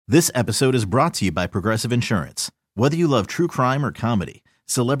This episode is brought to you by Progressive Insurance. Whether you love true crime or comedy,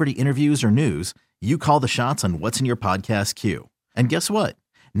 celebrity interviews or news, you call the shots on what's in your podcast queue. And guess what?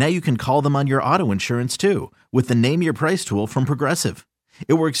 Now you can call them on your auto insurance too with the Name Your Price tool from Progressive.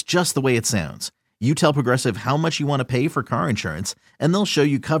 It works just the way it sounds. You tell Progressive how much you want to pay for car insurance, and they'll show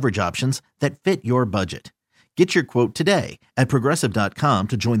you coverage options that fit your budget. Get your quote today at Progressive.com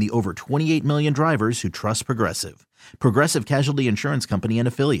to join the over 28 million drivers who trust Progressive. Progressive Casualty Insurance Company and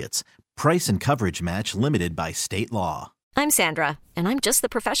Affiliates. Price and coverage match limited by state law. I'm Sandra, and I'm just the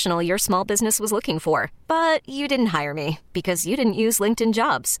professional your small business was looking for. But you didn't hire me because you didn't use LinkedIn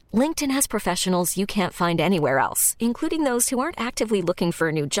Jobs. LinkedIn has professionals you can't find anywhere else, including those who aren't actively looking for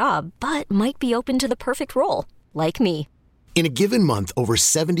a new job, but might be open to the perfect role, like me. In a given month, over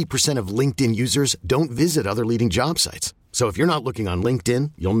 70% of LinkedIn users don't visit other leading job sites. So if you're not looking on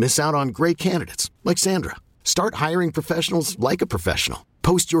LinkedIn, you'll miss out on great candidates like Sandra. Start hiring professionals like a professional.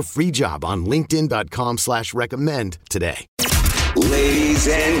 Post your free job on linkedin.com/recommend today. Ladies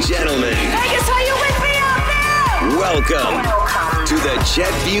and gentlemen. Vegas, are you with me out there? Welcome to the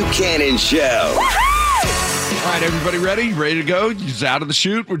Chet Buchanan Show. All right, everybody ready? Ready to go? He's out of the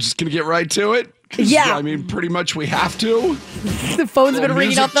chute. We're just going to get right to it. Yeah. I mean, pretty much we have to. The phone's been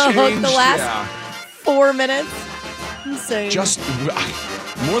ringing off the hook the last 4 minutes. Insane. Just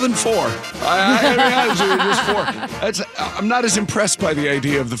more than 4. Just 4. I'm not as impressed by the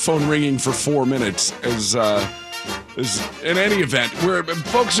idea of the phone ringing for 4 minutes as in any event.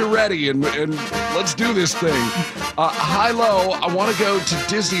 Folks are ready, and let's do this thing. High-low, I want to go to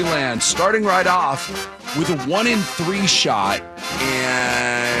Disneyland, starting right off with a 1 in 3 shot,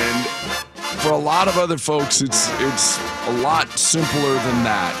 and for a lot of other folks, it's a lot simpler than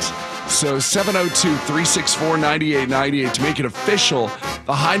that. So 702-364-9898 to make it official.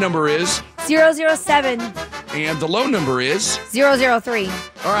 The high number is 007. And the low number is 003.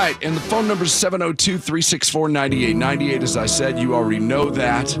 All right, and the phone number is 702-364-9898. As I said, you already know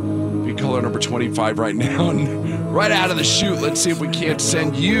that. Be caller number 25 right now. And right out of the chute, let's see if we can't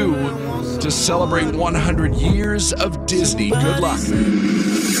send you to celebrate 100 years of Disney. Good luck.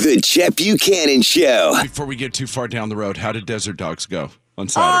 The Chet Buchanan Show. Before we get too far down the road, how did Desert Dogs go on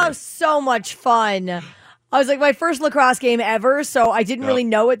Saturday? Oh, so much fun. I was like, my first lacrosse game ever, so I didn't really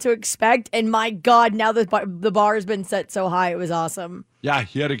know what to expect. And my God, now the bar has been set so high, it was awesome. Yeah,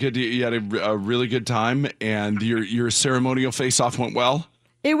 you had a really good time, and your ceremonial face-off went well.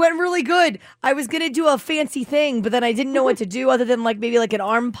 It went really good. I was going to do a fancy thing, but then I didn't know what to do other than maybe an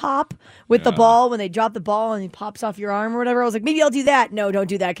arm pop with the ball when they drop the ball and it pops off your arm or whatever. I was like, maybe I'll do that. No, don't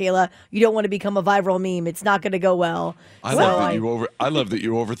do that, Kayla. You don't want to become a viral meme. It's not going to go well. I love that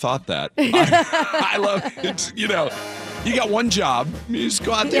you overthought that. I love it. You got one job. You just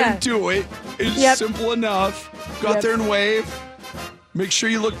go out there and do it. It's simple enough. Go out there and wave. Make sure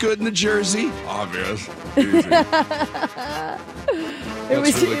you look good in the jersey. Obvious. It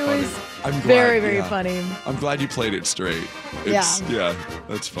was very, very funny. I'm glad you played it straight. Yeah,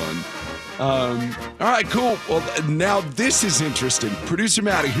 that's fun. All right, cool. Well, now this is interesting. Producer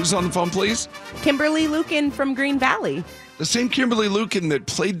Maddie, who's on the phone, please? Kimberly Lukin from Green Valley. The same Kimberly Lukin that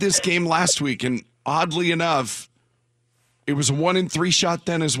played this game last week, and oddly enough, it was a 1 in 3 shot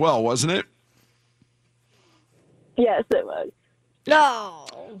then as well, wasn't it? Yes, it was. No.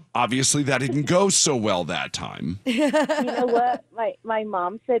 Obviously, that didn't go so well that time. You know what? My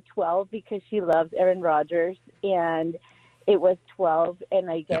mom said 12 because she loves Aaron Rodgers, and it was 12,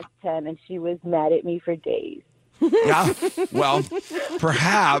 and I guess 10, and she was mad at me for days. Yeah, well,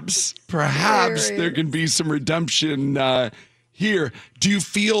 perhaps there can be some redemption here. Do you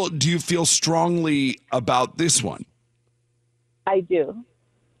feel strongly about this one? I do.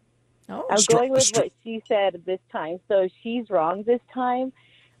 Oh. I'm going with what she said this time. So if she's wrong this time,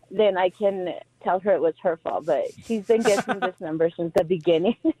 then I can tell her it was her fault. But she's been guessing this number since the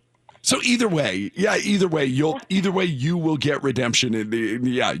beginning. So either way, you will get redemption.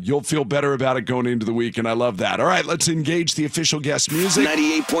 You'll feel better about it going into the week, and I love that. All right, let's engage the official guest music.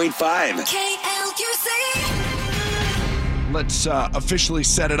 98.5. KLQC. Let's officially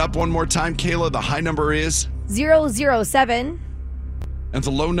set it up one more time. Kayla, the high number is 007. And the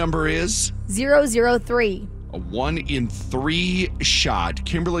low number is 003. A 1 in 3 shot.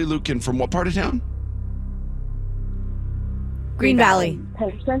 Kimberly Lukin from what part of town? Green Valley.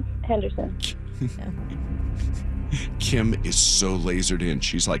 Henderson. Kim is so lasered in.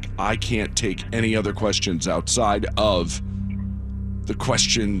 She's like, I can't take any other questions outside of the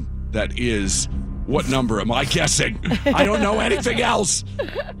question that is, what number am I guessing? I don't know anything else.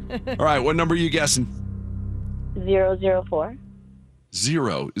 All right, what number are you guessing? 004.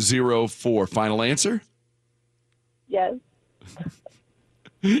 004. Final answer? Yes.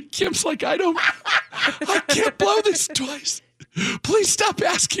 Kim's like, I can't blow this twice. Please stop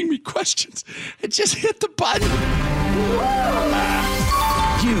asking me questions and just hit the button.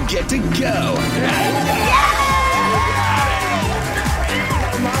 You get to go.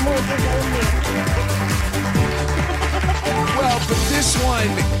 Well, but this one,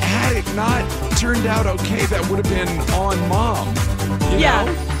 had it not turned out okay, that would have been on Mom. You know?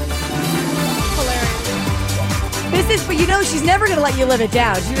 Hilarious. But she's never going to let you live it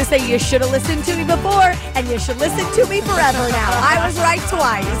down. She's going to say, you should have listened to me before, and you should listen to me forever now. I was right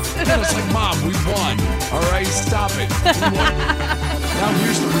twice. And it's like, Mom, we won. All right, stop it. We won. Now,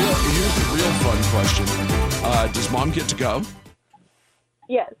 here's the real fun question. Does Mom get to go?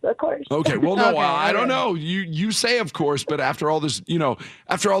 Yes, of course. Okay, well, no, Okay, I don't okay. know. You say, of course, but after all this,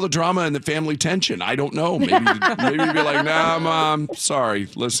 after all the drama and the family tension, I don't know. Maybe you'd be like, nah, Mom, sorry,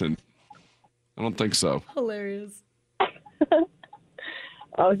 listen. I don't think so. Hilarious.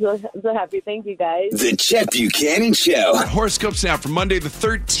 I'm so happy. Thank you, guys. The Chet Buchanan Show. Horoscopes now for Monday, the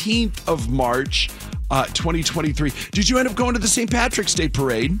 13th of March, 2023. Did you end up going to the St. Patrick's Day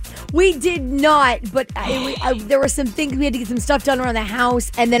parade? We did not, but there were some things. We had to get some stuff done around the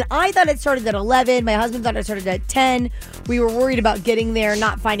house. And then I thought it started at 11. My husband thought it started at 10. We were worried about getting there,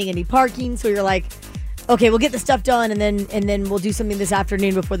 not finding any parking. So we were like, okay, we'll get the stuff done, and then we'll do something this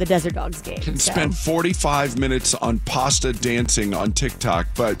afternoon before the Desert Dogs game. Can spend 45 minutes on pasta dancing on TikTok,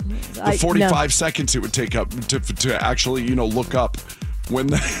 but the 45 seconds it would take up to actually, look up when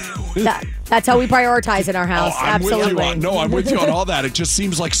that's how we prioritize in our house. Absolutely. I'm with you on all that. It just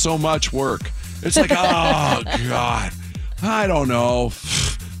seems like so much work. It's like, oh, God, I don't know.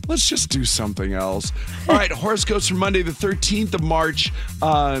 Let's just do something else. All right, horoscopes for Monday, the 13th of March,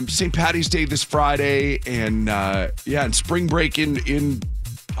 St. Patty's Day this Friday, and and spring break in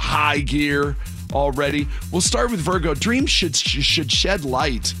high gear already. We'll start with Virgo. Dreams should shed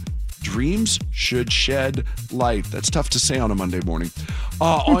light. Dreams should shed light. That's tough to say on a Monday morning.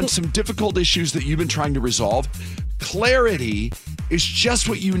 On some difficult issues that you've been trying to resolve, clarity is just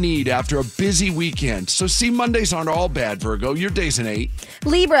what you need after a busy weekend. So see, Mondays aren't all bad, Virgo. Your day's an 8.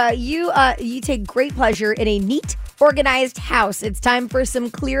 Libra, you take great pleasure in a neat, organized house. It's time for some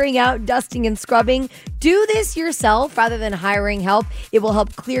clearing out, dusting, and scrubbing. Do this yourself rather than hiring help. It will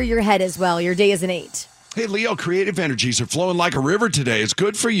help clear your head as well. Your day is an 8. Hey, Leo, creative energies are flowing like a river today. It's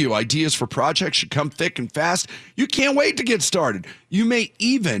good for you. Ideas for projects should come thick and fast. You can't wait to get started. You may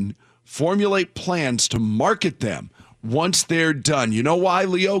even formulate plans to market them once they're done. You know why,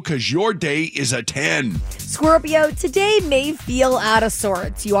 Leo? Because your day is a 10. Scorpio, today may feel out of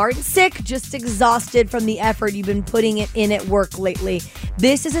sorts. You aren't sick, just exhausted from the effort you've been putting in at work lately.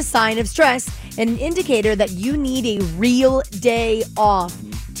 This is a sign of stress and an indicator that you need a real day off.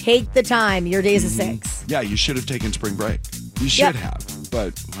 Take the time. Your day is a 6. Yeah, you should have taken spring break. You should have,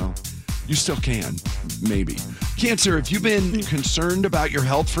 but, well, you still can, maybe. Cancer, if you've been concerned about your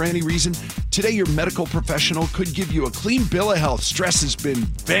health for any reason, today your medical professional could give you a clean bill of health. Stress has been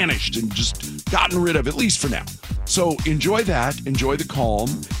vanished and just gotten rid of, at least for now. So enjoy that. Enjoy the calm.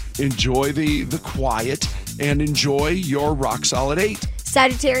 Enjoy the quiet. And enjoy your rock solid 8.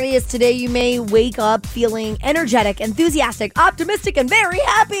 Sagittarius, today you may wake up feeling energetic, enthusiastic, optimistic, and very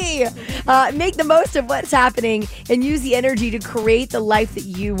happy. Make the most of what's happening and use the energy to create the life that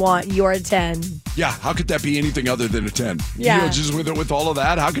you want. You're a 10. Yeah, how could that be anything other than a 10? Yeah. Just with all of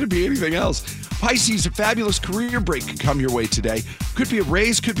that, how could it be anything else? Pisces, a fabulous career break could come your way today. Could be a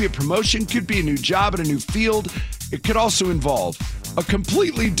raise, could be a promotion, could be a new job in a new field. It could also involve a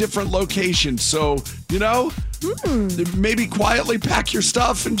completely different location. So, maybe quietly pack your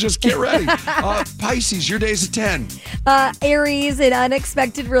stuff and just get ready. Pisces, your day's a 10. Aries, an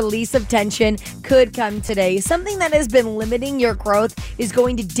unexpected release of tension could come today. Something that has been limiting your growth is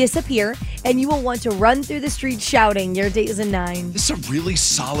going to disappear, and you will want to run through the streets shouting. Your day is a 9. This is a really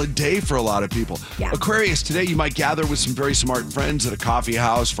solid day for a lot of people. Yeah. Aquarius, today you might gather with some very smart friends at a coffee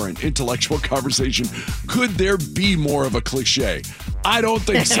house for an intellectual conversation. Could there be more of a cliche? I don't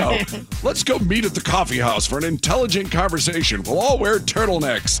think so. Let's go meet at the coffee house for an intelligent conversation. We'll all wear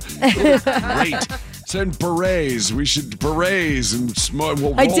turtlenecks. Great. Send berets. We should berets and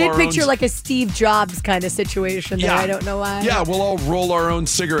we'll I did picture like a Steve Jobs kind of situation there. I don't know why. Yeah, we'll all roll our own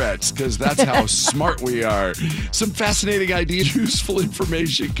cigarettes because that's how smart we are. Some fascinating ideas, useful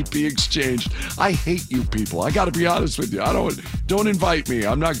information could be exchanged. I hate you people. I got to be honest with you. Don't invite me.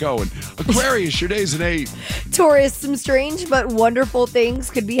 I'm not going. Aquarius, your day's an 8. Taurus, some strange but wonderful things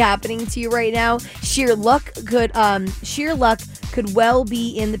could be happening to you right now. Sheer luck could well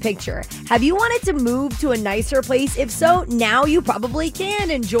be in the picture. Have you wanted to move to a nicer place? If so, now you probably can.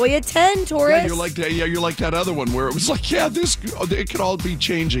 Enjoy a 10, Taurus. Yeah, you're like that other one where it was like, it could all be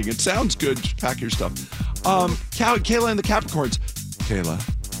changing. It sounds good. Just pack your stuff. Kayla and the Capricorns. Kayla.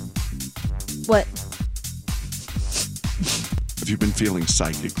 What? Have you been feeling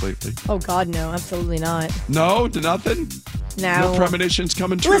psychic lately? Oh, God, no. Absolutely not. No? Nothing? No. No premonitions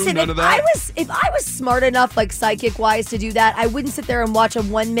coming true? Listen, None of that? if I was smart enough, like psychic-wise, to do that, I wouldn't sit there and watch a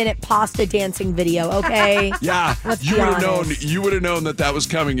 1-minute pasta dancing video, okay? Yeah. You would have known that was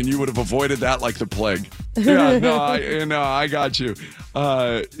coming, and you would have avoided that like the plague. Yeah, I got you.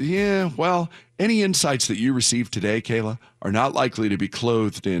 Well, any insights that you received today, Kayla, are not likely to be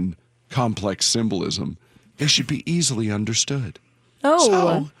clothed in complex symbolism. They should be easily understood.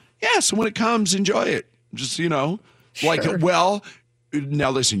 Oh. So when it comes, enjoy it. Just, Sure. Now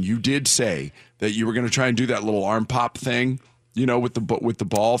listen, you did say that you were going to try and do that little arm pop thing, with the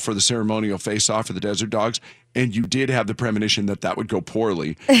ball for the ceremonial face-off for the Desert Dogs. And you did have the premonition that would go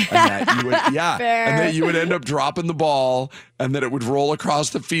poorly, and that you would, and that you would end up dropping the ball, and that it would roll across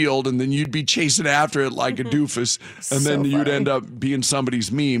the field, and then you'd be chasing after it like a doofus, and then you'd end up being somebody's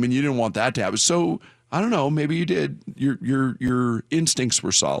meme, and you didn't want that to happen. So I don't know, maybe you did. Your instincts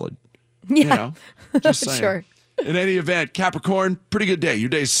were solid. Yeah, just saying. Sure. In any event, Capricorn, pretty good day. Your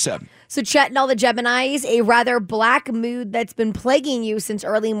day's 7. So Chet and all the Geminis, a rather black mood that's been plaguing you since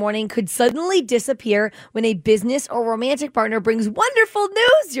early morning could suddenly disappear when a business or romantic partner brings wonderful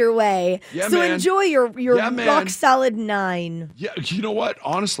news your way. Yeah, so man. enjoy your rock solid 9. Yeah, you know what?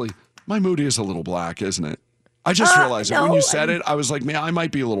 Honestly, my mood is a little black, isn't it? I just realized it. When you said it, I was like, man, I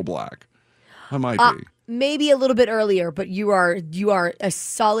might be a little black. I might be. Maybe a little bit earlier, but you are a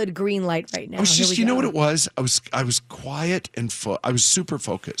solid green light right now. I was just, know what it was? I was quiet and I was super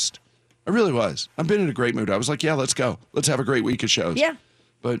focused. I really was. I've been in a great mood. I was like, yeah, let's go. Let's have a great week of shows. Yeah.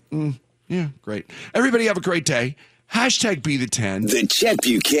 But, great. Everybody have a great day. Hashtag be the 10. The Chet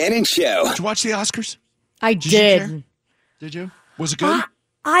Buchanan Show. Did you watch the Oscars? I did. Did you? Was it good?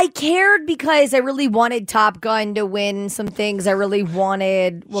 I cared because I really wanted Top Gun to win some things. I really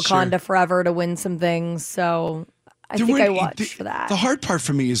wanted Wakanda Forever to win some things. So I think I watched for that. The hard part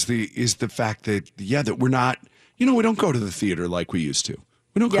for me is the fact that, that we're not, we don't go to the theater like we used to.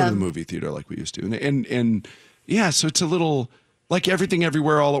 We don't go to the movie theater like we used to. And so it's a little like Everything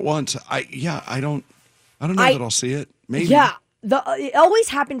Everywhere All at Once. I don't know that I'll see it. Maybe. Yeah. It always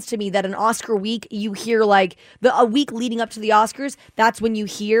happens to me that an Oscar week, you hear like a week leading up to the Oscars, that's when you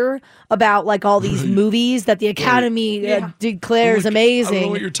hear about like all these movies that the Academy declares amazing. I don't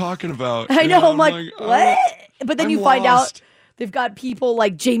know what you're talking about. I know, I'm like, what? But then you find out lost. They've got people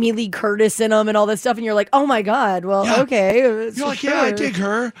like Jamie Lee Curtis in them and all this stuff, and you're like, oh my God, well, okay. You're like, sure. Yeah, I dig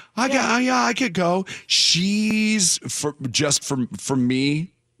her. I could go. She's from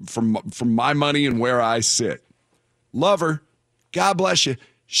me, from my money and where I sit. Love her. God bless you.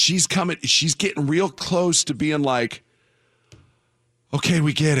 She's getting real close to being like, okay,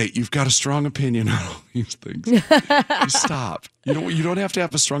 we get it. You've got a strong opinion on all these things. Stop. You don't have to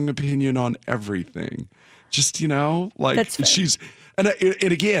have a strong opinion on everything. Just, like she's, and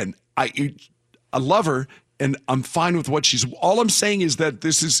again, I love her and I'm fine with what all I'm saying is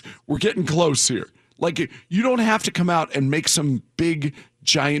that we're getting close here. Like, you don't have to come out and make some big,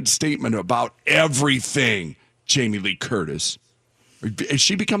 giant statement about everything, Jamie Lee Curtis. Has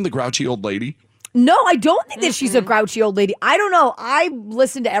she become the grouchy old lady? No, I don't think that she's a grouchy old lady. I don't know. I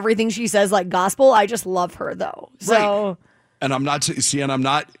listen to everything she says like gospel. I just love her, though. So, right. And I'm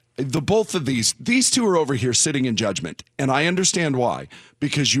not, both of these two are over here sitting in judgment. And I understand why.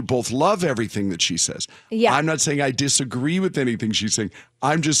 Because you both love everything that she says. Yeah. I'm not saying I disagree with anything she's saying.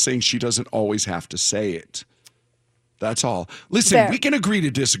 I'm just saying she doesn't always have to say it. That's all. Listen, we can agree to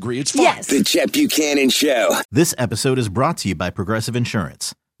disagree. It's fine. Yes. The Chet Buchanan Show. This episode is brought to you by Progressive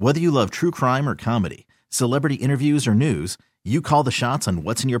Insurance. Whether you love true crime or comedy, celebrity interviews or news, you call the shots on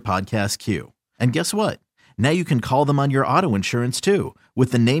what's in your podcast queue. And guess what? Now you can call them on your auto insurance too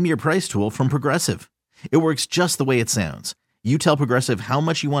with the Name Your Price tool from Progressive. It works just the way it sounds. You tell Progressive how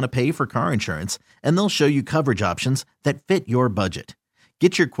much you want to pay for car insurance, and they'll show you coverage options that fit your budget.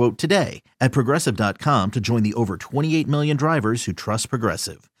 Get your quote today at Progressive.com to join the over 28 million drivers who trust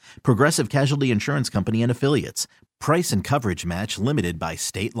Progressive. Progressive Casualty Insurance Company and Affiliates. Price and coverage match limited by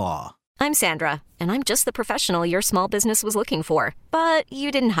state law. I'm Sandra, and I'm just the professional your small business was looking for. But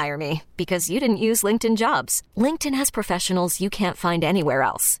you didn't hire me because you didn't use LinkedIn Jobs. LinkedIn has professionals you can't find anywhere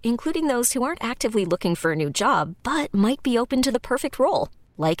else, including those who aren't actively looking for a new job, but might be open to the perfect role,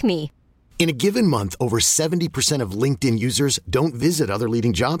 like me. In a given month, over 70% of LinkedIn users don't visit other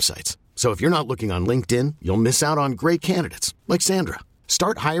leading job sites. So if you're not looking on LinkedIn, you'll miss out on great candidates like Sandra.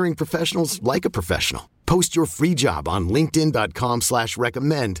 Start hiring professionals like a professional. Post your free job on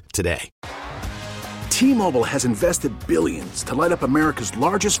linkedin.com/recommend today. T-Mobile has invested billions to light up America's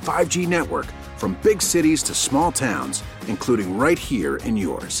largest 5G network, from big cities to small towns, including right here in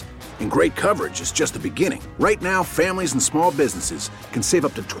yours. And great coverage is just the beginning. Right now, families and small businesses can save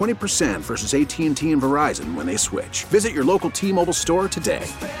up to 20% versus AT&T and Verizon when they switch. Visit your local T-Mobile store today.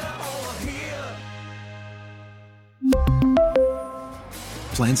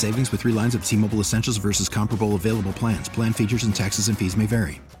 Plan savings with 3 lines of T-Mobile Essentials versus comparable available plans. Plan features and taxes and fees may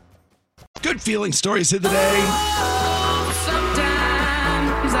vary. Good feeling stories of the day.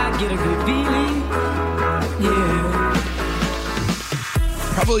 Sometimes I get a good feeling. Yeah.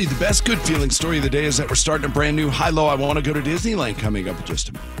 Probably the best good feeling story of the day is that we're starting a brand new high-low. I want to go to Disneyland coming up in just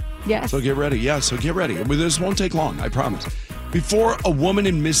a minute. Yes. So get ready. Yeah, so get ready. This won't take long, I promise. Before a woman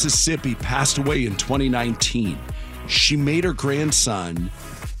in Mississippi passed away in 2019, she made her grandson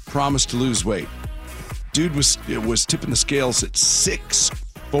promise to lose weight. Dude was tipping the scales at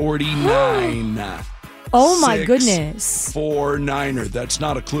 649. Oh my goodness. 649er. That's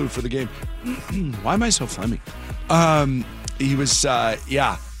not a clue for the game. Why am I so phlegmy? He was,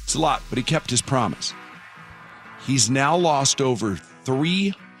 it's a lot, but he kept his promise. He's now lost over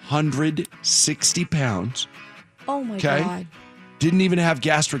 360 pounds. Oh my God. Didn't even have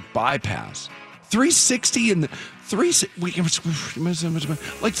gastric bypass. 360 in the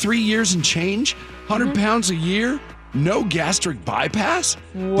like 3 years and change, 100 pounds a year, no gastric bypass.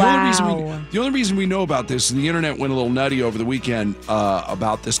 Wow. The only reason we know about this, and the internet went a little nutty over the weekend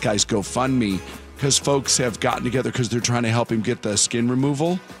about this guy's GoFundMe, because folks have gotten together because they're trying to help him get the skin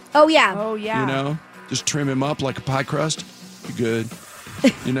removal. Oh yeah. Oh yeah. You know, just trim him up like a pie crust. You good?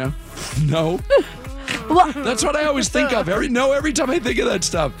 You know? No. Well, that's what I always think of. Every time I think of that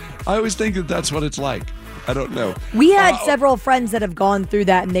stuff, I always think that that's what it's like. I don't know. We had several friends that have gone through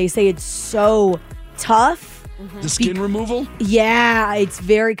that, and they say it's so tough. The skin removal? Yeah, it's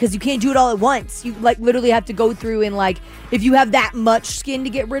very, because you can't do it all at once. You literally have to go through and if you have that much skin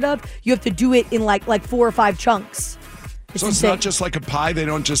to get rid of, you have to do it in like 4 or 5 chunks. So it's not just like a pie. They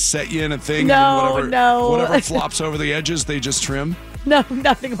don't just set you in a thing. No, and whatever flops over the edges, they just trim. No,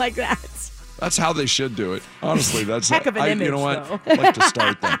 nothing like that. That's how they should do it. Honestly, that's heck of an image. You know what? Though. I'd like to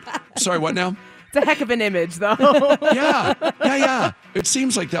start that. Sorry, what now? It's a heck of an image, though. Yeah. It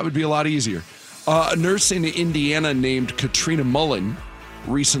seems like that would be a lot easier. A nurse in Indiana named Katrina Mullen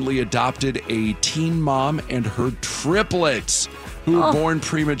recently adopted a teen mom and her triplets who were born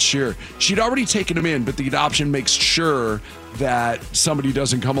premature. She'd already taken them in, but the adoption makes sure that somebody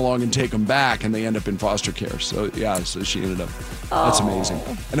doesn't come along and take them back and they end up in foster care. So she ended up. That's amazing.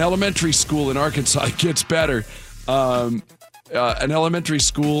 An elementary school in Arkansas, it gets better. An elementary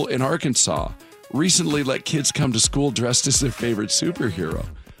school in Arkansas recently let kids come to school dressed as their favorite superhero.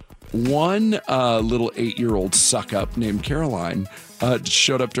 One little 8-year-old suck-up named Caroline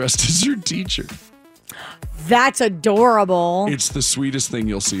showed up dressed as her teacher. That's adorable. It's the sweetest thing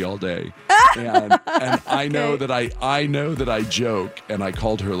you'll see all day. And I know that I joke and I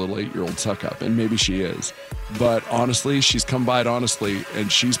called her a little 8-year-old suck-up, and maybe she is. But honestly, she's come by it honestly,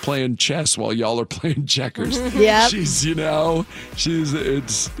 and she's playing chess while y'all are playing checkers. Yeah. It's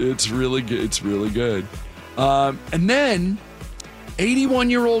really good. It's really good. And then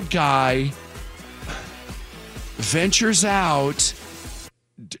 81-year-old guy ventures out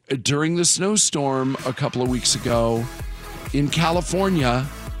during the snowstorm a couple of weeks ago in California,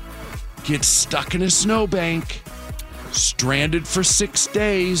 gets stuck in a snowbank, stranded for 6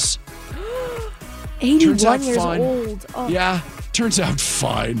 days. 81 years old. Oh. Yeah, turns out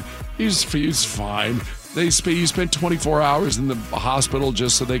fine. He's fine. He spent 24 hours in the hospital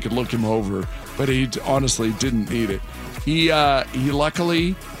just so they could look him over, but he honestly didn't need it. He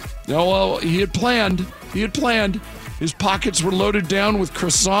luckily, he had planned. His pockets were loaded down with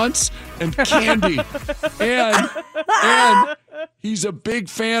croissants and candy. and he's a big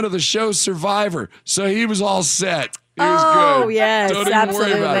fan of the show Survivor, so he was all set. He was good. Oh, yes, Don't even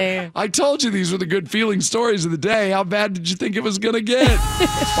absolutely. worry about it. I told you these were the good feeling stories of the day. How bad did you think it was going to get?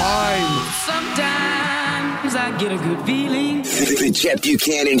 Fine. Sometimes I get a good feeling. The Chet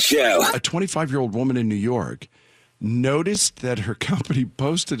Buchanan Show. A 25-year-old woman in New York noticed that her company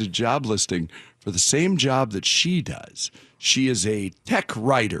posted a job listing for the same job that she does. She is a tech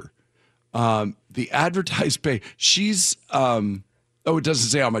writer. The advertised pay, she's, it doesn't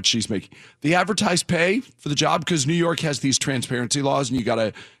say how much she's making. The advertised pay for the job, because New York has these transparency laws and you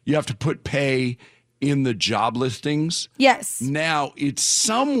have to put pay in the job listings. Yes. Now it's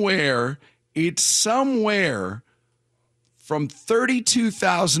somewhere from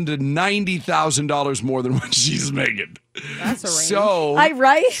 $32,000 to $90,000 more than what she's making. That's a range. So,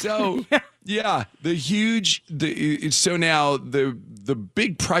 right? So, yeah, so now the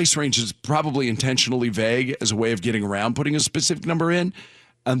big price range is probably intentionally vague as a way of getting around putting a specific number in.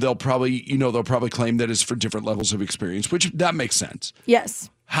 And they'll probably claim that it's for different levels of experience, which that makes sense. Yes.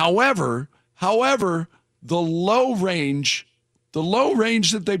 However, the low range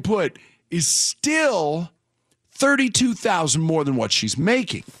that they put is still $32,000 more than what she's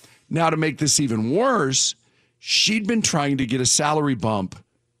making. Now, to make this even worse, she'd been trying to get a salary bump,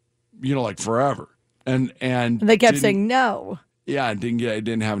 like forever, and they kept saying no. Yeah,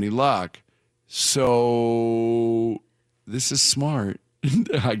 didn't have any luck. So this is smart.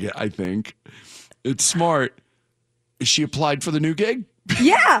 I think it's smart. She applied for the new gig.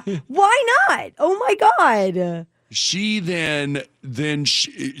 Yeah, why not? Oh my God. She then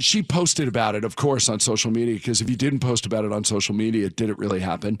she posted about it, of course, on social media, because if you didn't post about it on social media, did it really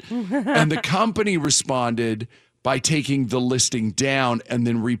happen? And the company responded by taking the listing down and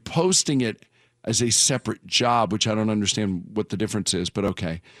then reposting it as a separate job, which I don't understand what the difference is, but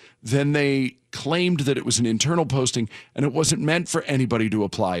okay. Then they claimed that it was an internal posting and it wasn't meant for anybody to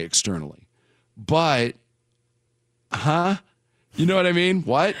apply externally. But, you know what I mean?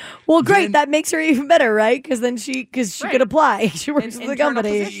 What? Well, great. That makes her even better, right? Because she could apply. She works for the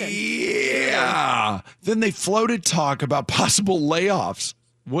company. Yeah. Then they floated talk about possible layoffs.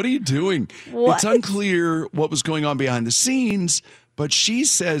 What are you doing? What? It's unclear what was going on behind the scenes, but she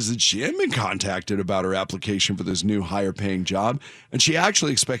says that she hadn't been contacted about her application for this new higher paying job, and she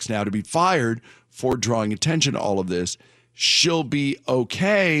actually expects now to be fired for drawing attention to all of this. She'll be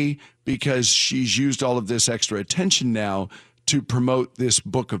okay because she's used all of this extra attention now to promote this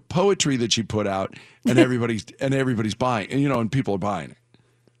book of poetry that she put out, and everybody's buying, and people are buying it.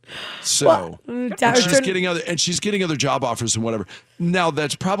 So she's getting other job offers and whatever. Now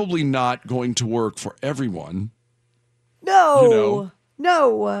that's probably not going to work for everyone. No.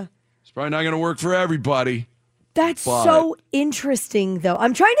 It's probably not going to work for everybody. That's so interesting, though.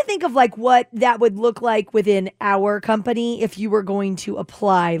 I'm trying to think of what that would look like within our company if you were going to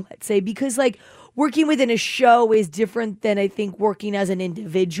apply, let's say, because working within a show is different than I think working as an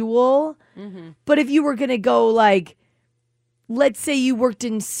individual. Mm-hmm. But if you were going to go let's say you worked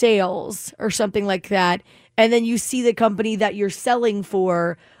in sales or something like that, and then you see the company that you're selling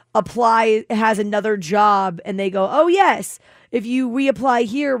for has another job, and they go, oh yes, if you reapply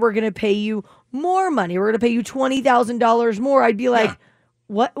here, we're going to pay you more money. We're going to pay you $20,000 more. I'd be like,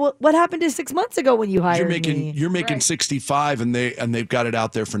 what happened to 6 months ago when you hired me? You're making 65 and they've got it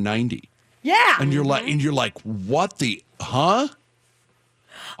out there for 90. Yeah. And you're like, what the, huh?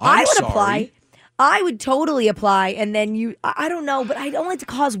 I would apply. I would totally apply, and then I don't know, but I don't like to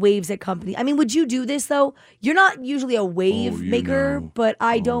cause waves at companies. I mean, would you do this, though? You're not usually a wave maker, but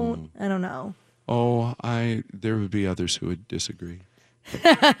I don't know. Oh, there would be others who would disagree.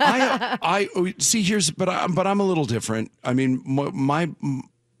 I see, but I'm a little different. I mean,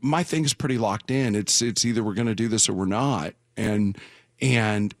 my thing's pretty locked in. It's either we're going to do this or we're not. And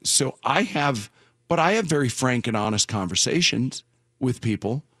so I have very frank and honest conversations with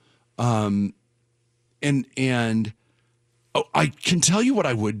people. And I can tell you what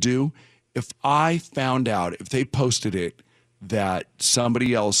I would do if I found out, if they posted it, that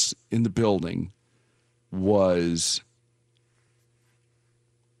somebody else in the building was,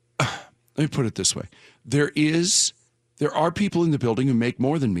 let me put it this way. There are people in the building who make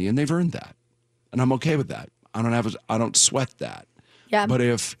more than me, and they've earned that. And I'm okay with that. I don't sweat that. Yeah. But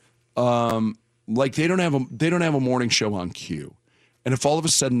if, they don't have a morning show on cue. And if all of a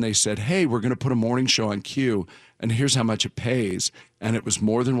sudden they said, hey, we're going to put a morning show on cue, and here's how much it pays, and it was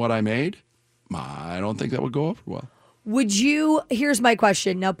more than what I made, I don't think that would go over well. Here's my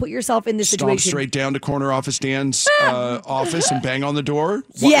question. Now put yourself in this situation. Stomp straight down to corner office Dan's office and bang on the door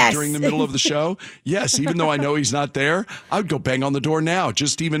during the middle of the show? Yes, even though I know he's not there, I would go bang on the door now,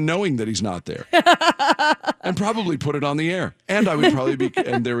 just even knowing that he's not there. And probably put it on the air. And I would probably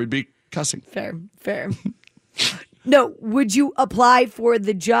and there would be cussing. Fair. No, would you apply for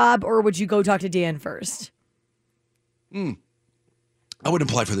the job or would you go talk to Dan first? I would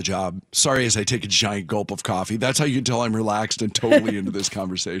apply for the job. Sorry, as I take a giant gulp of coffee. That's how you can tell I'm relaxed and totally into this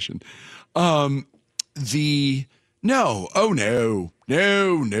conversation. No. For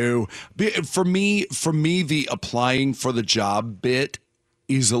me, the applying for the job bit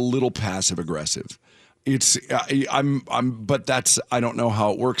is a little passive aggressive. It's but that's, I don't know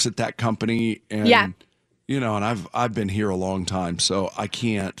how it works at that company. And, and I've been here a long time, so I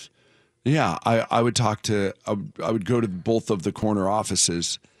can't. Yeah, I would talk to, I would go to both of the corner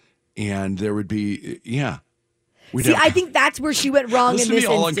offices, and there would be, See, I think that's where she went wrong Listen in this to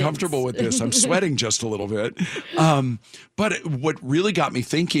me all instance. uncomfortable with this. I'm sweating just a little bit. But what really got me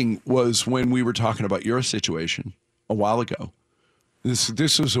thinking was when we were talking about your situation a while ago.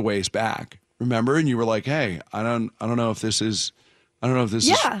 This was a ways back, remember? And you were like, "Hey, I don't know if this is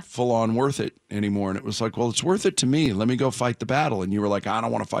full on worth it anymore." And it was like, "Well, it's worth it to me. Let me go fight the battle." And you were like, "I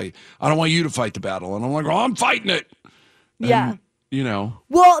don't want to fight. I don't want you to fight the battle." And I'm like, "Oh, I'm fighting it." Yeah. And,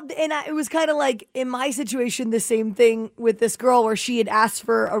 Well, and it was kind of like in my situation, the same thing with this girl where she had asked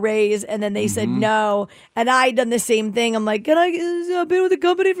for a raise and then they said no. And I'd done the same thing. I'm like, I've been with the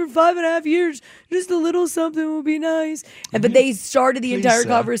company for 5.5 years. Just a little something would be nice. But they started the entire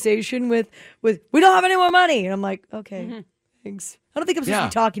conversation with, we don't have any more money. And I'm like, okay, thanks. I don't think I'm supposed to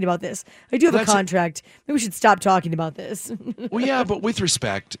be talking about this. I do have a contract. Maybe we should stop talking about this. Well, yeah, but with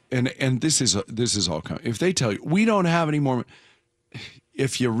respect, and this is all coming. If they tell you, we don't have any more,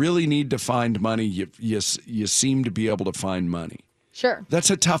 if you really need to find money, you seem to be able to find money. Sure. That's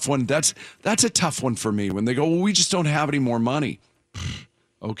a tough one. That's a tough one for me when they go, well, we just don't have any more money.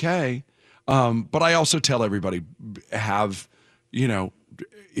 Okay. But I also tell everybody, have,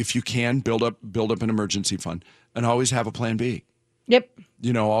 if you can, build up an emergency fund and always have a plan B. Yep.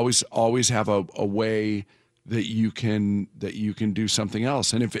 Always have a way that you can do something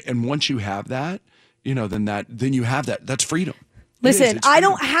else. And once you have that, then you have that. That's freedom. Listen, I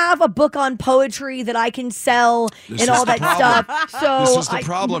don't have a book on poetry that I can sell and all that stuff. So this is the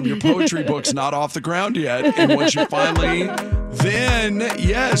problem. Your poetry book's not off the ground yet. And once you finally, then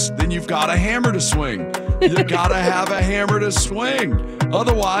you've got a hammer to swing. You got to have a hammer to swing.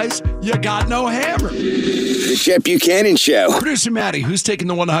 Otherwise, you got no hammer. The Chet Buchanan Show. Producer Maddie, who's taking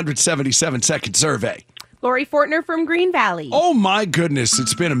the 177-second survey? Lori Fortner from Green Valley. Oh, my goodness.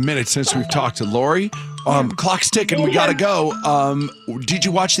 It's been a minute since we've talked to Lori. Clock's ticking. We got to go. Did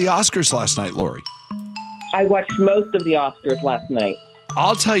you watch the Oscars last night, Lori? I watched most of the Oscars last night.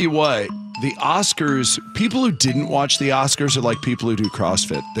 I'll tell you what. The Oscars, people who didn't watch the Oscars are like people who do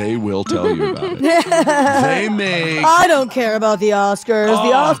CrossFit. They will tell you about it. I don't care about the Oscars.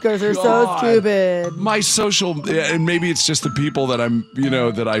 The Oscars are so stupid. My social, and maybe it's just the people that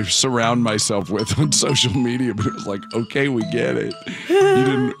that I surround myself with on social media, but it was like, okay, we get it.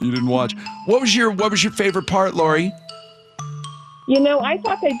 You didn't watch. What was your favorite part, Lori? I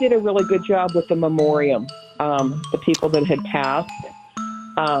thought they did a really good job with the memoriam. The people that had passed.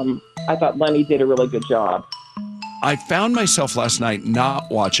 I thought Lenny did a really good job. I found myself last night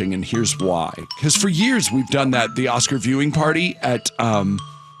not watching, and here's why. Because for years we've done the Oscar viewing party at,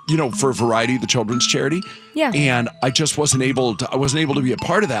 for Variety, the children's charity. Yeah. And I just wasn't able to be a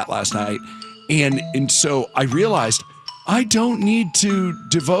part of that last night. And so I realized I don't need to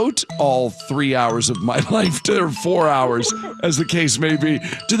devote all 3 hours of my life or 4 hours, as the case may be,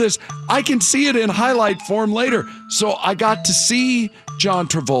 to this. I can see it in highlight form later. So I got to see John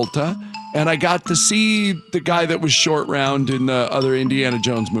Travolta, and I got to see the guy that was short round in the other Indiana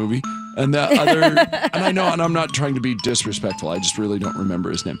Jones movie, and the other, and I know, and I'm not trying to be disrespectful. I just really don't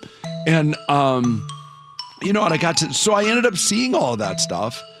remember his name. And, and so I ended up seeing all of that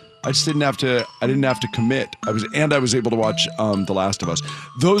stuff. I just didn't have to commit. I was able to watch The Last of Us.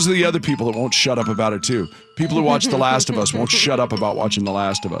 Those are the other people that won't shut up about it too. People who watch The Last of Us won't shut up about watching The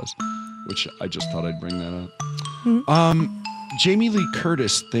Last of Us, which I just thought I'd bring that up. Jamie Lee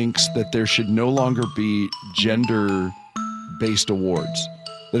Curtis thinks that there should no longer be gender-based awards,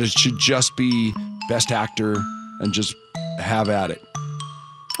 that it should just be Best Actor and just have at it.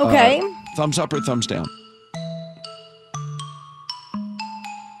 Okay. Thumbs up or thumbs down?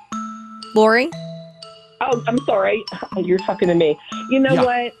 Lori? Oh, I'm sorry. You're talking to me. You know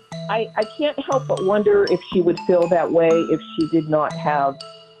what? I can't help but wonder if she would feel that way if she did not have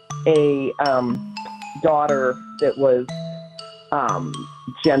a daughter that was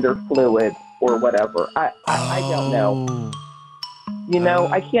gender fluid or whatever. I don't know.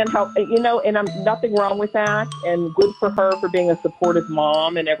 I can't help, and I'm nothing wrong with that, and good for her for being a supportive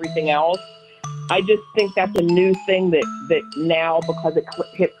mom and everything else. I just think that's a new thing that now, because it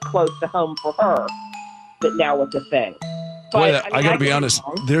hits close to home for her, that now it's a thing. But, I got to be honest.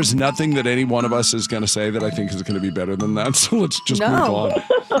 There's nothing that any one of us is going to say that I think is going to be better than that. So let's just move on.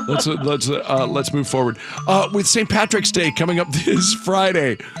 Let's move forward. With St. Patrick's Day coming up this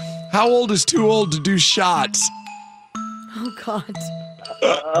Friday, how old is too old to do shots? Oh God.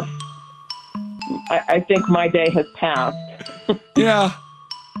 I think my day has passed. Yeah.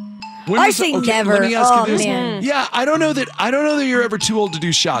 I say never. Let me ask you this. Man. Yeah, I don't know that you're ever too old to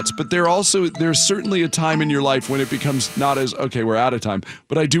do shots, but there's certainly a time in your life when it becomes not as okay, we're out of time,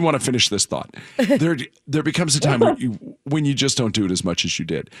 but I do want to finish this thought. There becomes a time when you just don't do it as much as you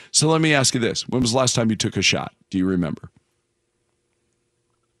did. So let me ask you this. When was the last time you took a shot? Do you remember?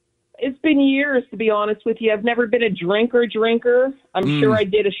 It's been years, to be honest with you. I've never been a drinker. I'm sure I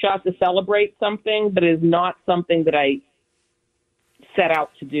did a shot to celebrate something, but it is not something that I set out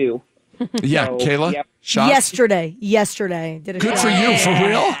to do. Yeah, so, Kayla? Yep. Shots? Yesterday. Did a Good shot. for you. For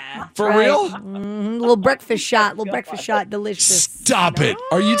real? For real? Mm-hmm. Little breakfast shot. Delicious. Stop it.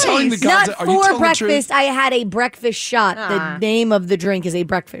 Are you telling the gods? Not Are you for telling breakfast. the truth? I had a breakfast shot. The name of the drink is a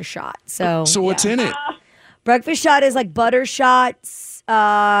breakfast shot. So what's in it? Breakfast shot is like butter shots,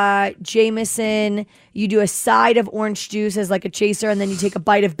 Jameson. You do a side of orange juice as like a chaser, and then you take a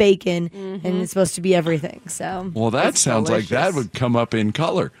bite of bacon, and it's supposed to be everything. So, well, that sounds like that would come up in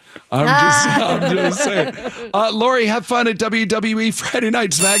color. I'm just saying. Lori, have fun at WWE Friday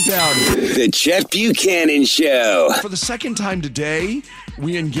Night SmackDown. The Chet Buchanan Show. For the second time today,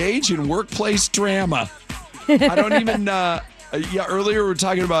 we engage in workplace drama. I don't even. Earlier we were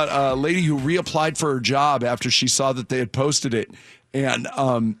talking about a lady who reapplied for her job after she saw that they had posted it, and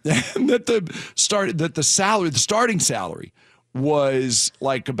that the starting salary was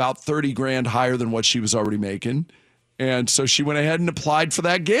like about $30,000 higher than what she was already making, and so she went ahead and applied for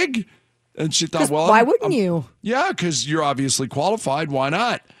that gig, and she thought, well, why wouldn't you? Yeah, because you're obviously qualified. Why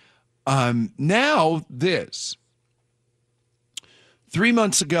not? Now this 3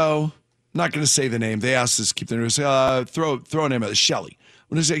 months ago. Not going to say the name. They asked us to keep their name. Throw a name out. Shelly.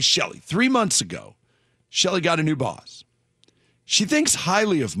 I'm going to say Shelly. 3 months ago, Shelly got a new boss. She thinks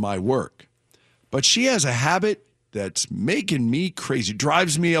highly of my work, but she has a habit that's making me crazy,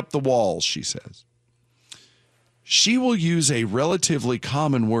 drives me up the walls, she says. She will use a relatively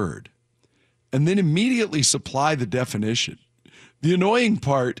common word and then immediately supply the definition. The annoying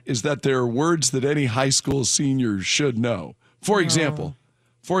part is that there are words that any high school senior should know. For example,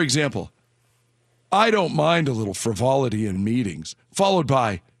 I don't mind a little frivolity in meetings, followed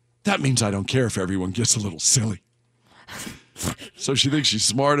by, that means I don't care if everyone gets a little silly. So she thinks she's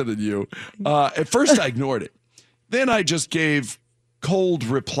smarter than you. At first, I ignored it. Then I just gave cold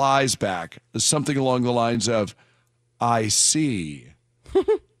replies back, something along the lines of, I see.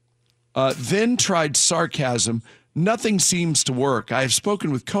 Then tried sarcasm. Nothing seems to work. I have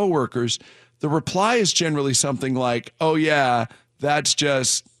spoken with coworkers. The reply is generally something like, oh, yeah, that's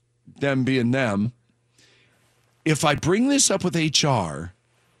just them being them. If I bring this up with HR,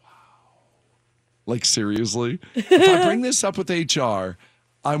 like seriously, if I bring this up with HR,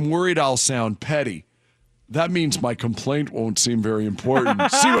 I'm worried I'll sound petty. That means my complaint won't seem very important.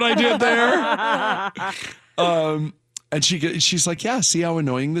 See what I did there? And she's like, yeah, see how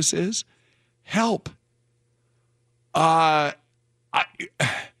annoying this is? Help. Man,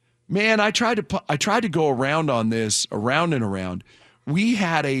 I tried to go around on this, around and around. We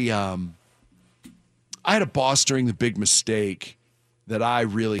had I had a boss during the big mistake that I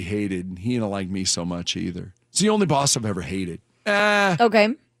really hated, and he didn't like me so much either. It's the only boss I've ever hated.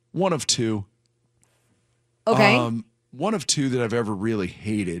 Okay. One of two. Okay. One of two that I've ever really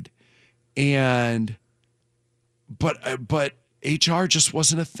hated, but HR just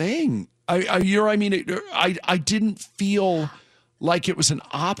wasn't a thing. I didn't feel like it was an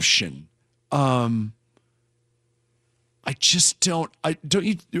option. I just don't.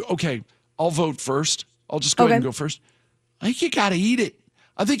 Okay, I'll vote first. I'll just go ahead and go first. I think you got to eat it.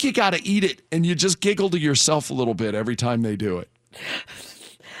 And you just giggle to yourself a little bit every time they do it.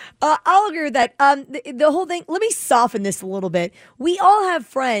 I'll agree with that. The whole thing, let me soften this a little bit. We all have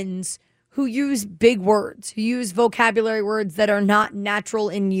friends who use big words, who use vocabulary words that are not natural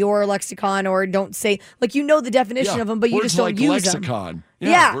in your lexicon or don't say, like, you know the definition of them, but you just don't use lexicon. them.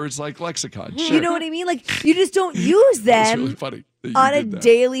 Yeah, words like lexicon. Sure. You know what I mean? Like, you just don't use them. That's really funny on a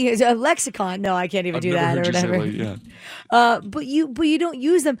daily lexicon. No, I can't even do that or whatever. But you don't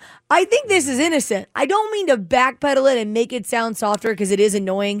use them. I think this is innocent. I don't mean to backpedal it and make it sound softer because it is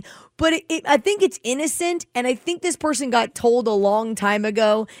annoying, but I think it's innocent, and I think this person got told a long time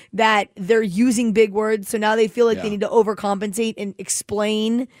ago that they're using big words, so now they feel like they need to overcompensate and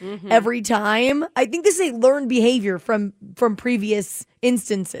explain every time. I think this is a learned behavior from previous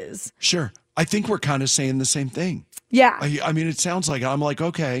instances. Sure. I think we're kind of saying the same thing. Yeah. I mean, it sounds like, I'm like,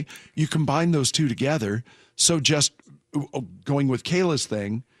 okay, you combine those two together. So just going with Kayla's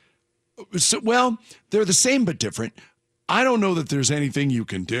thing, well, they're the same but different. I don't know that there's anything you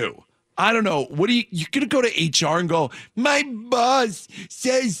can do. I don't know. What are you going to go to HR and go, my boss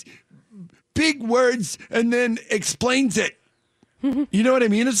says big words and then explains it. You know what I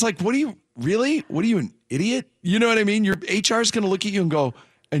mean? It's like, what are you, really? What are you, an idiot? You know what I mean? Your HR is going to look at you and go,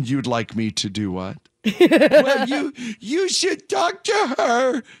 and you'd like me to do what? Well, you should talk to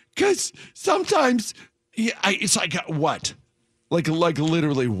her because sometimes it's like, what? Like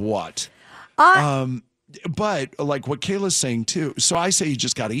literally what? But like what Kayla's saying too. So I say you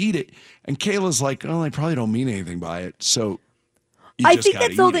just got to eat it. And Kayla's like, oh, I probably don't mean anything by it. So I think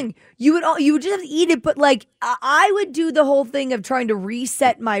that's the whole thing. You would just have to eat it. But like I would do the whole thing of trying to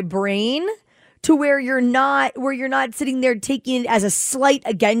reset my brain to where you're not sitting there taking it as a slight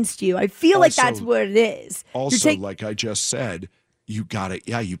against you. I feel like that's what it is. Also, like I just said, you got it.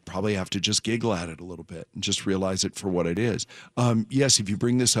 Yeah, you probably have to just giggle at it a little bit and just realize it for what it is. Yes, if you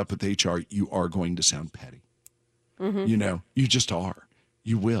bring this up with HR, you are going to sound petty. Mm-hmm. You know, you just are.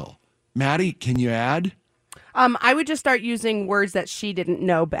 You will. Maddie, can you add? I would just start using words that she didn't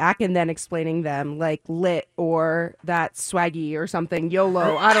know back and then explaining them, like lit or that swaggy or something,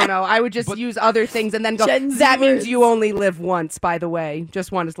 YOLO. I don't know. I would just use other things and then go, that means you only live once, by the way.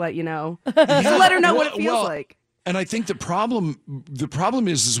 Just wanted to let you know. Just let her know what it feels like. And I think the problem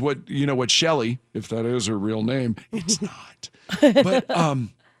is what Shelley, if that is her real name, it's not.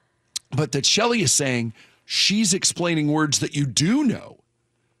 But that Shelley is saying she's explaining words that you do know.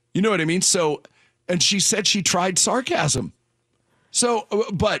 You know what I mean? So, and she said she tried sarcasm. So,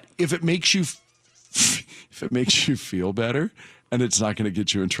 but if it makes you feel better and it's not going to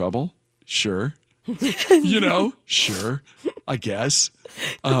get you in trouble, sure. Sure, I guess.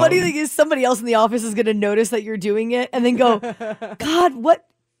 The funny thing is somebody else in the office is going to notice that you're doing it and then go, God, what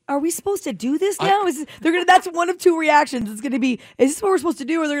are we supposed to do this now? That's one of two reactions. It's going to be, is this what we're supposed to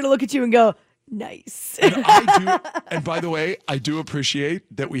do? Or they're going to look at you and go, nice. And by the way, I do appreciate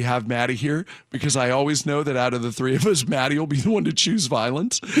that we have Maddie here because I always know that out of the three of us, Maddie will be the one to choose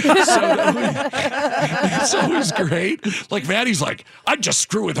violence. So it's always great. Like Maddie's like, I'd just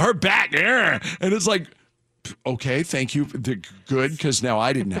screw with her back. And it's like, okay, thank you. Good, because now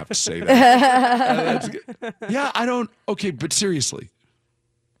I didn't have to say that. Okay, but seriously.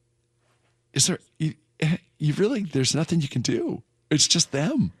 Is there, you really, there's nothing you can do. It's just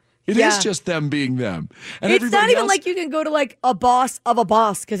them. It is just them being them. And it's not even like you can go to like a boss of a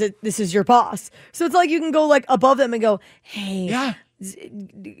boss because this is your boss. So it's like you can go like above them and go, hey,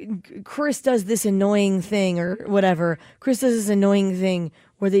 Chris does this annoying thing or whatever. Chris does this annoying thing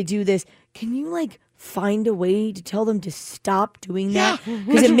where they do this. Can you like find a way to tell them to stop doing that?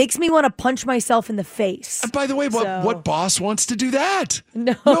 Because it makes me want to punch myself in the face. And by the way, what boss wants to do that?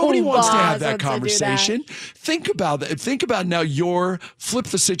 Nobody wants to have that conversation. Think about that. Think about now flip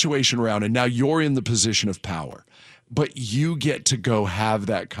the situation around and now you're in the position of power. But you get to go have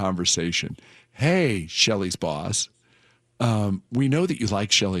that conversation. Hey, Shelley's boss. We know that you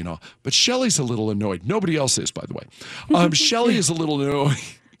like Shelley and all, but Shelley's a little annoyed. Nobody else is, by the way. Shelley is a little annoyed.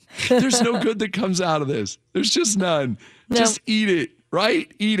 There's no good that comes out of this. There's just none. No. Just eat it, right?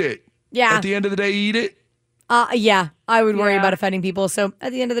 Eat it. Yeah. At the end of the day, eat it. Yeah. I would worry about offending people. So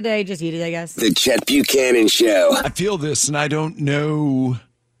at the end of the day, just eat it, I guess. The Chet Buchanan Show. I feel this, and I don't know.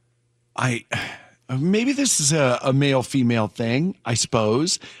 Maybe this is a male-female thing, I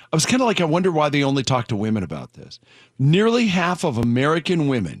suppose. I was kind of like, I wonder why they only talk to women about this. Nearly half of American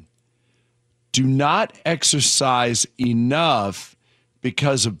women do not exercise enough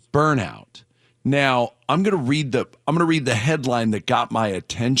because of burnout. Now, I'm going to read the headline that got my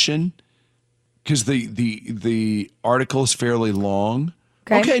attention because the article is fairly long.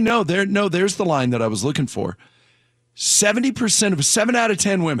 Okay, there's the line that I was looking for. 70% of 7 out of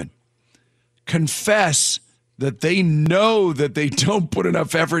 10 women confess that they know that they don't put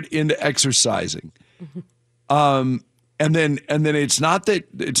enough effort into exercising. And then it's not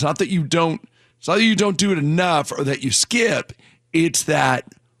that you don't do it enough or that you skip. It's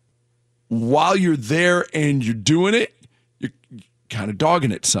that while you're there and you're doing it, you're kind of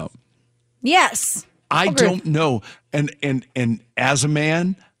dogging it some. Yes. I don't know. And as a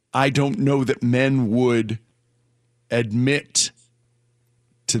man, I don't know that men would admit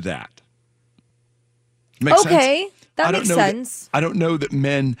to that. Makes sense? That makes sense. I don't know that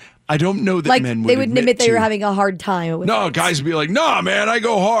men would they wouldn't admit they were having a hard time with it. Guys would be like, "No, man, I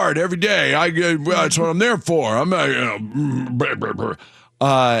go hard every day. That's what I'm there for. I'm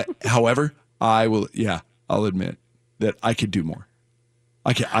however, I'll admit that I could do more.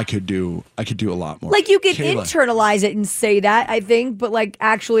 I could do a lot more. Like you could internalize it and say that, I think, but like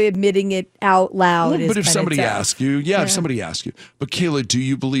actually admitting it out loud is but if somebody tough. asks you, if somebody asks you, but Kayla, do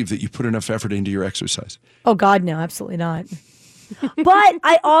you believe that you put enough effort into your exercise? Oh God, no, absolutely not. But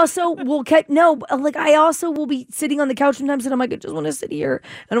I also will I also will be sitting on the couch sometimes and I'm like, I just want to sit here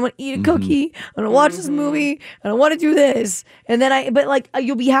and I want to eat a cookie and I watch this movie and I want to do this. And then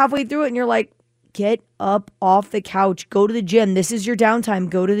you'll be halfway through it and you're like, get up off the couch, go to the gym. This is your downtime.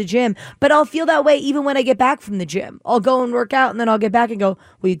 Go to the gym. But I'll feel that way even when I get back from the gym. I'll go and work out and then I'll get back and go,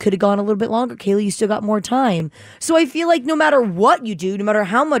 well, you could have gone a little bit longer, Kayla. You still got more time. So I feel like no matter what you do, no matter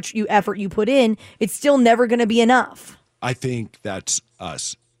how much effort you put in, it's still never going to be enough. I think that's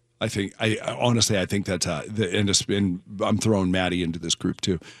us. I think that's and I'm throwing Maddie into this group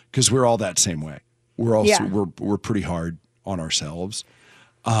too because we're all that same way. We're also we're pretty hard on ourselves.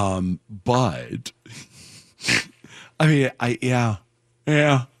 But I mean, yeah.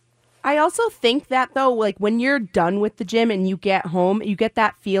 I also think that though, like when you're done with the gym and you get home, you get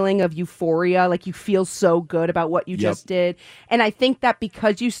that feeling of euphoria, like you feel so good about what you just did. And I think that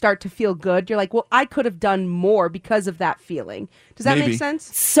because you start to feel good, you're like, well, I could have done more because of that feling. Does that make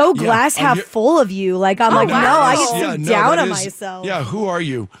sense? So glass half full of you. Like I'm no, I get so down on myself. Yeah, who are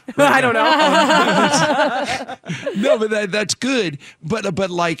you? I don't know. No, but that's good.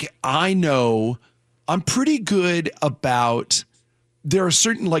 But like I know I'm pretty good about. There are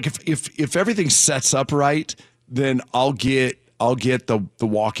certain, like if everything sets up right, then I'll get the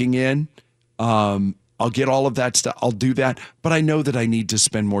walking in. I'll get all of that stuff. I'll do that. But I know that I need to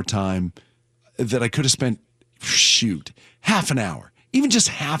spend more time that I could have spent, half an hour, even just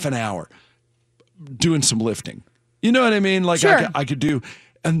half an hour doing some lifting. You know what I mean? Like sure. I could do.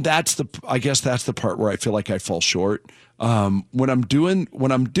 And I guess that's the part where I feel like I fall short. When I'm doing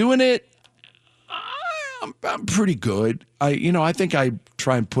it, I'm pretty good. I think I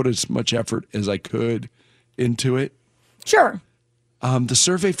try and put as much effort as I could into it. Sure. The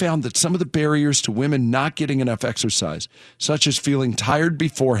survey found that some of the barriers to women not getting enough exercise, such as feeling tired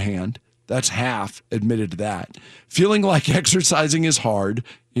beforehand, that's half admitted to that. Feeling like exercising is hard.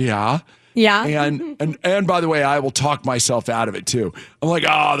 Yeah. Yeah. And by the way, I will talk myself out of it too. I'm like,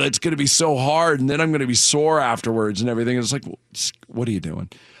 oh, that's going to be so hard. And then I'm going to be sore afterwards and everything. It's like, what are you doing?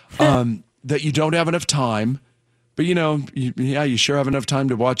 That you don't have enough time, but you sure have enough time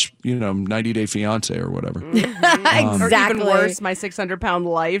to watch, 90 Day Fiance or whatever. Exactly. Or even worse, My 600-Pound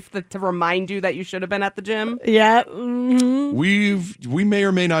Life, to remind you that you should have been at the gym. Yeah. Mm-hmm. We may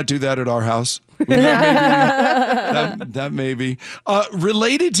or may not do that at our house. That may be.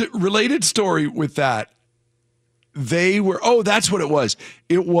 Related story with that. That's what it was.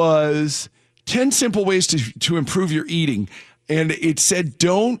 It was 10 simple ways to improve your eating. And it said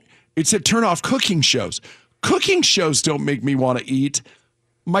turn off cooking shows. Cooking shows don't make me want to eat.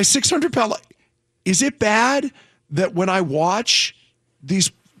 My 600-pound life. Is it bad that when I watch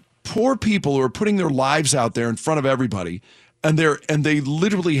these poor people who are putting their lives out there in front of everybody and they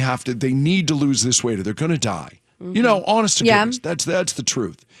literally they need to lose this weight or they're going to die. Mm-hmm. Honest to goodness, that's the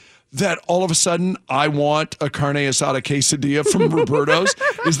truth. That all of a sudden I want a carne asada quesadilla from Roberto's.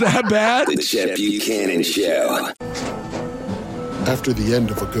 Is that bad? The Chet Buchanan Show. After the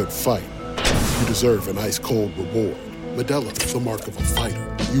end of a good fight, you deserve an ice-cold reward. Modelo is the mark of a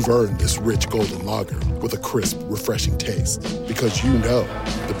fighter. You've earned this rich golden lager with a crisp, refreshing taste. Because you know,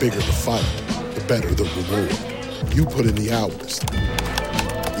 the bigger the fight, the better the reward. You put in the hours,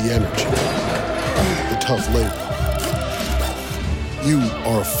 the energy, the tough labor. You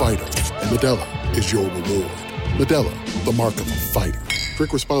are a fighter, and Modelo is your reward. Modelo, the mark of a fighter.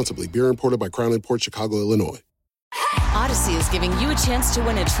 Drink responsibly. Beer imported by Crown Imports, Chicago, Illinois. Odyssey is giving you a chance to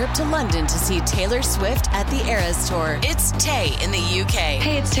win a trip to London to see Taylor Swift at the Eras Tour. It's Tay in the UK.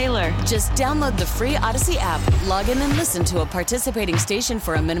 Hey, it's Taylor. Just download the free Odyssey app, log in and listen to a participating station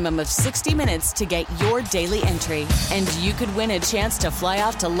for a minimum of 60 minutes to get your daily entry. And you could win a chance to fly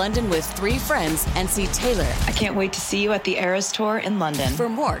off to London with 3 friends and see Taylor. I can't wait to see you at the Eras Tour in London. For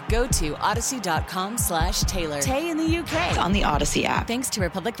more, go to odyssey.com/Taylor. Tay in the UK. It's on the Odyssey app. Thanks to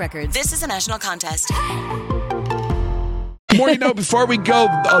Republic Records. This is a national contest. More before we go,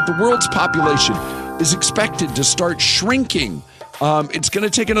 the world's population is expected to start shrinking. It's going to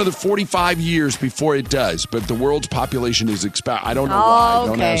take another 45 years before it does, but the world's population is expected. I don't know why.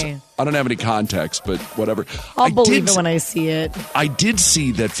 Okay. I don't have any context, but whatever. I'll believe it when I see it. I did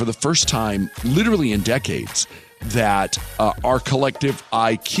see that for the first time, literally in decades, that our collective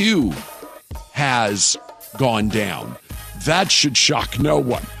IQ has gone down. That should shock no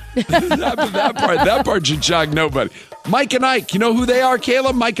one. that part should shock nobody. Mike and Ike, you know who they are,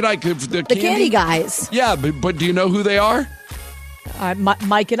 Kayla? Mike and Ike, the candy guys. Yeah, but do you know who they are?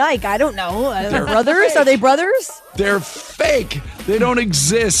 Mike and Ike, I don't know. They're brothers? Fake. Are they brothers? They're fake. They don't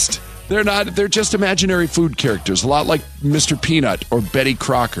exist. They're not. They're just imaginary food characters. A lot like Mr. Peanut or Betty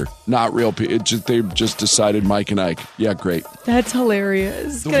Crocker. Not real people. They just decided Mike and Ike. Yeah, great. That's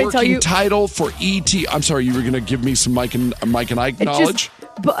hilarious. The Can I tell you? working title for E.T. I'm sorry, you were going to give me some Mike and Ike knowledge?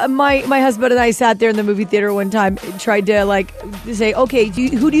 My husband and I sat there in the movie theater one time and tried to say, okay, do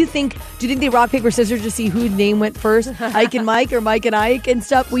you think they rock, paper, scissors to see whose name went first? Ike and Mike or Mike and Ike and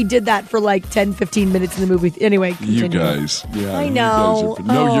stuff? We did that for 10, 15 minutes in the movie. Anyway, continue. You guys. Yeah, I know.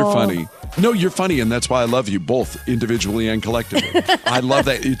 You're funny. No, you're funny, and that's why I love you both individually and collectively. I love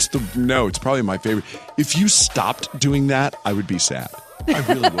that. It's probably my favorite. If you stopped doing that, I would be sad. I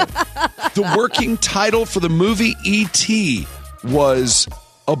really would. The working title for the movie E.T. was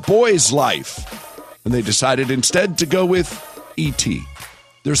A Boy's Life, and they decided instead to go with E.T.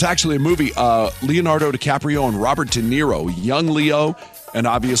 There's actually a movie, Leonardo DiCaprio and Robert De Niro, young Leo, and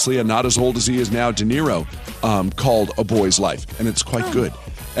obviously a not as old as he is now, De Niro, called A Boy's Life, and it's quite good.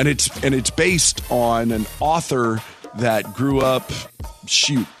 And it's based on an author that grew up,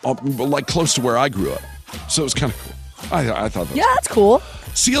 close to where I grew up. So it's kind of cool. I thought that was that's cool.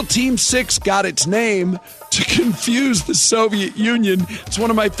 SEAL Team 6 got its name to confuse the Soviet Union. It's one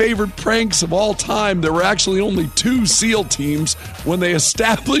of my favorite pranks of all time. There were actually only 2 SEAL teams when they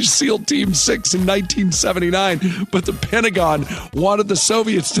established SEAL Team 6 in 1979, but the Pentagon wanted the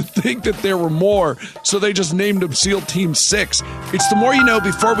Soviets to think that there were more, so they just named them SEAL Team 6. It's the more you know.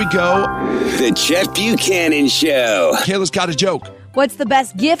 Before we go, The Chet Buchanan Show. Kayla's got a joke. What's the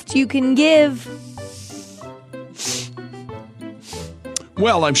best gift you can give?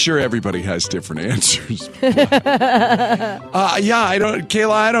 Well, I'm sure everybody has different answers. Kayla,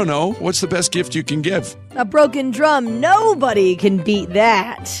 I don't know. What's the best gift you can give? A broken drum. Nobody can beat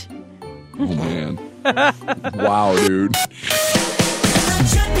that. Oh, man. Wow, dude.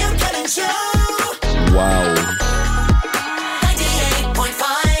 Wow.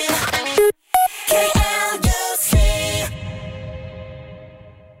 98.5 KLUC.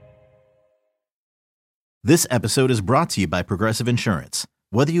 This episode is brought to you by Progressive Insurance.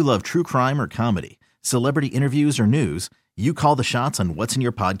 Whether you love true crime or comedy, celebrity interviews or news, you call the shots on what's in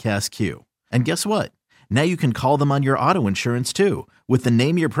your podcast queue. And guess what? Now you can call them on your auto insurance too with the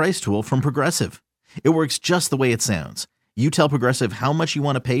Name Your Price tool from Progressive. It works just the way it sounds. You tell Progressive how much you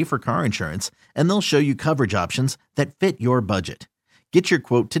want to pay for car insurance, and they'll show you coverage options that fit your budget. Get your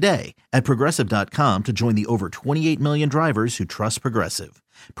quote today at Progressive.com to join the over 28 million drivers who trust Progressive.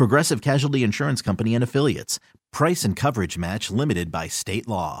 Progressive Casualty Insurance Company and Affiliates. Price and coverage match limited by state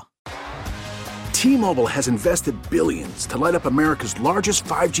law. T-Mobile has invested billions to light up America's largest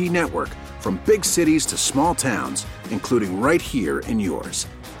 5G network, from big cities to small towns, including right here in yours.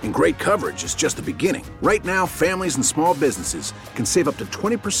 And great coverage is just the beginning. Right now, families and small businesses can save up to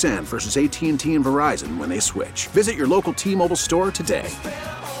 20% versus AT&T and Verizon when they switch. Visit your local T-Mobile store today.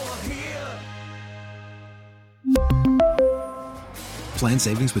 Plan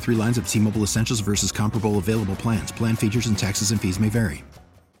savings with 3 lines of T-Mobile Essentials versus comparable available plans. Plan features and taxes and fees may vary.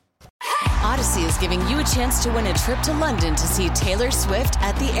 Odyssey is giving you a chance to win a trip to London to see Taylor Swift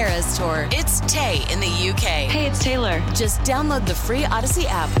at the Eras Tour. It's Tay in the UK. Hey, it's Taylor. Just download the free Odyssey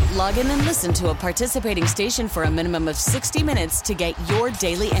app, log in and listen to a participating station for a minimum of 60 minutes to get your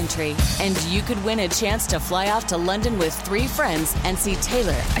daily entry. And you could win a chance to fly off to London with 3 friends and see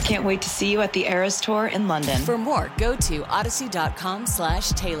Taylor. I can't wait to see you at the Eras Tour in London. For more, go to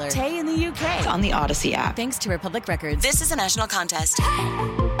odyssey.com/Taylor. Tay in the UK. It's on the Odyssey app. Thanks to Republic Records. This is a national contest.